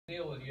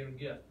deal with your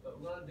gift, but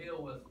we're going to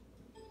deal with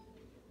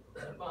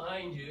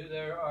behind you.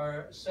 There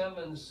are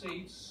 7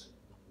 seats.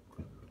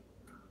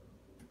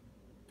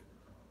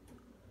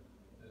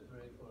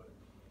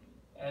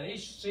 And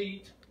each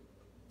seat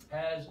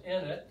has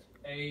in it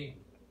a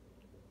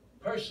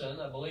person,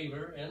 a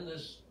believer in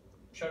this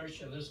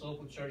church, of this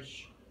local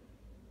church,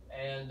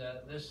 and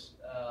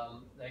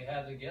they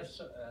have the gifts,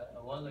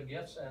 one of the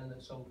gifts, and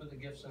so we put the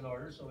gifts in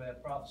order. So we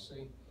have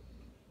prophecy,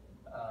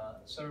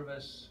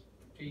 service,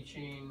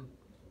 teaching,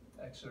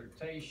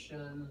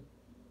 exhortation,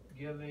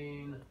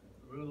 giving,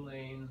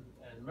 ruling,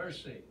 and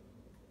mercy.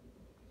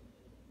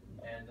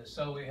 And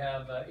so we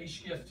have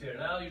each gift here.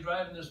 Now you're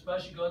driving this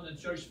bus, you go into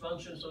the church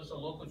function, so it's a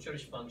local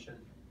church function.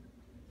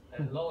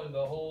 And lo and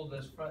behold,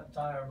 this front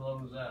tire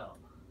blows out.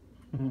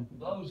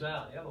 Blows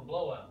out. You have a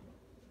blowout.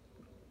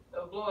 You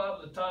have a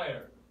blowout with the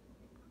tire.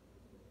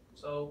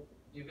 So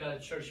you've got a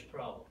church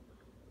problem.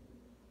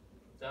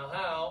 Now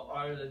how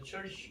are the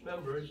church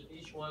members,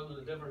 each one with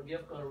a different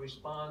gift, going to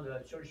respond to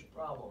a church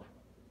problem?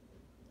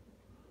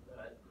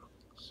 Right?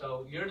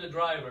 So you're the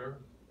driver,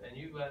 and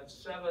you've got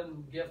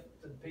 7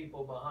 gifted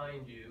people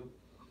behind you.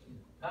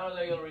 How are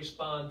they going to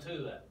respond to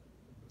that?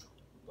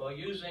 Well,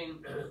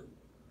 using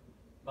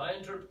my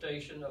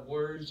interpretation of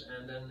words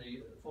and then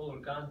the fuller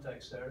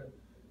context there,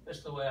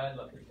 that's the way I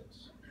look at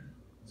this.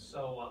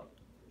 So,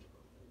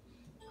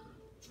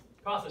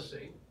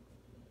 prophecy,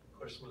 of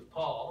course, with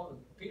Paul,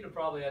 Peter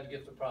probably had the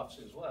gift of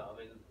prophecy as well. I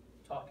mean,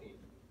 talking,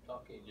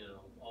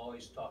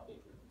 always talking.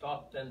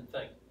 Talk, then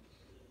think.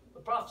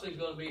 But prophecy is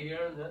going to be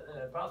here,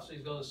 and prophecy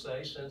is going to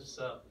say, since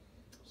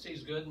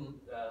sees good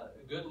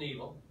and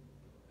evil,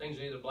 things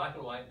are either black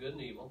and white, good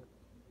and evil,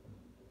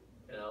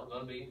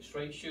 going to be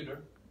straight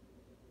shooter.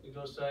 You're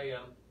going to say,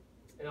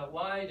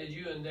 why did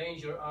you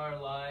endanger our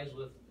lives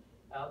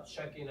without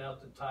checking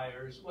out the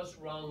tires? What's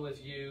wrong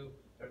with you?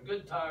 There are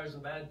good tires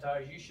and bad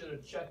tires. You should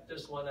have checked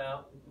this one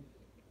out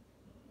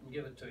and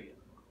give it to you.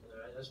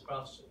 All right, that's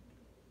prophecy.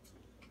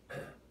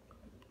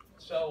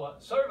 So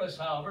service,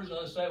 however, is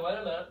going to say, wait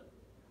a minute.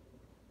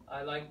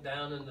 I like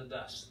down in the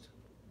dust.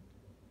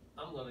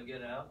 I'm going to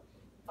get out.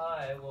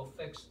 I will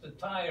fix the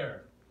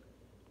tire.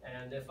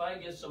 And if I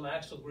get some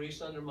axle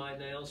grease under my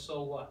nails,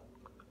 so what?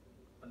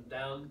 I'm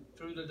down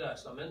through the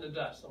dust. I'm in the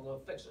dust. I'm going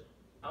to fix it.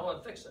 I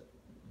want to fix it.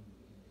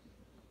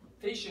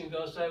 Teaching is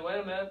going to say,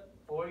 wait a minute,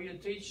 before you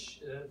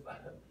teach,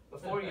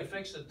 before you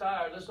fix the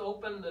tire, let's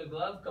open the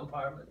glove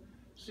compartment,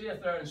 see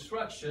if there are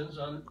instructions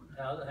on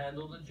how to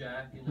handle the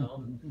jack,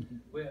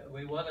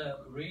 We want to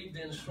read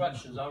the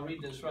instructions. I'll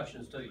read the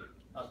instructions to you.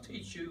 I'll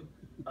teach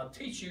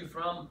you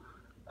from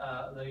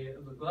the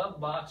glove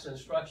box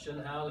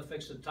instruction how to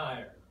fix a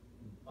tire.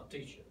 I'll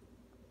teach you.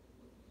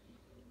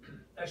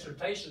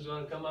 Exhortation is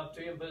going to come up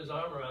to you and put his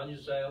arm around you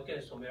and say, okay,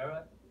 it's going to be all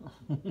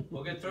right.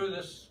 We'll get through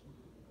this.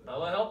 I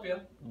will help you.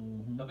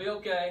 It'll be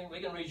okay.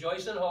 We can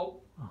rejoice in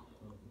hope.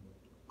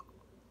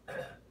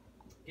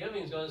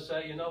 Giving is going to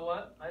say, you know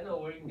what? I know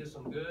where you can get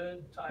some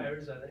good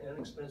tires at an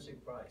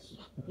inexpensive price.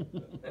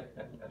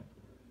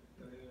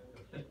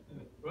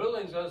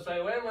 Ruling is going to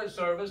say, wait a minute,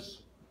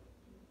 service.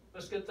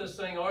 Let's get this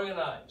thing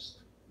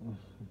organized.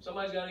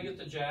 Somebody's got to get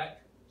the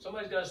jack.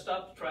 Somebody's got to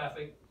stop the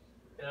traffic.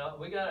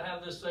 We got to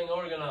have this thing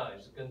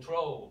organized,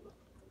 controlled.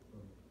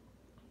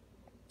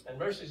 And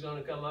Mercy's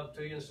going to come up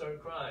to you and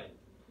start crying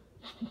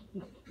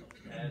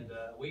and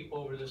weep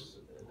over this.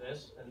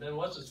 And then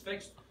once it's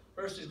fixed,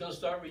 Mercy's going to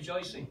start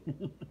rejoicing.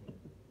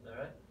 All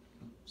right.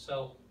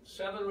 So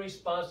 7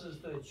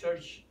 responses to the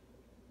church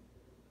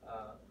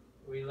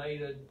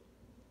related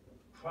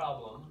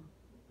problem,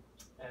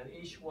 and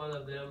each one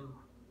of them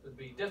would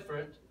be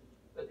different,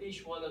 but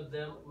each one of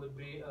them would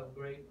be of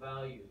great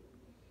value.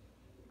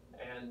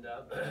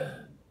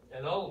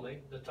 And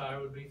only the tire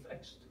would be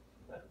fixed.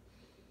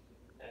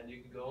 And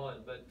you could go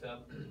on. But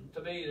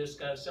to me, this is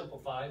kind of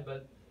simplified,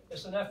 but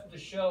it's an effort to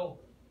show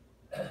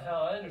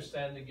how I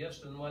understand the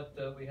gifts and what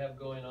we have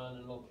going on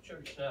in local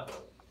church now.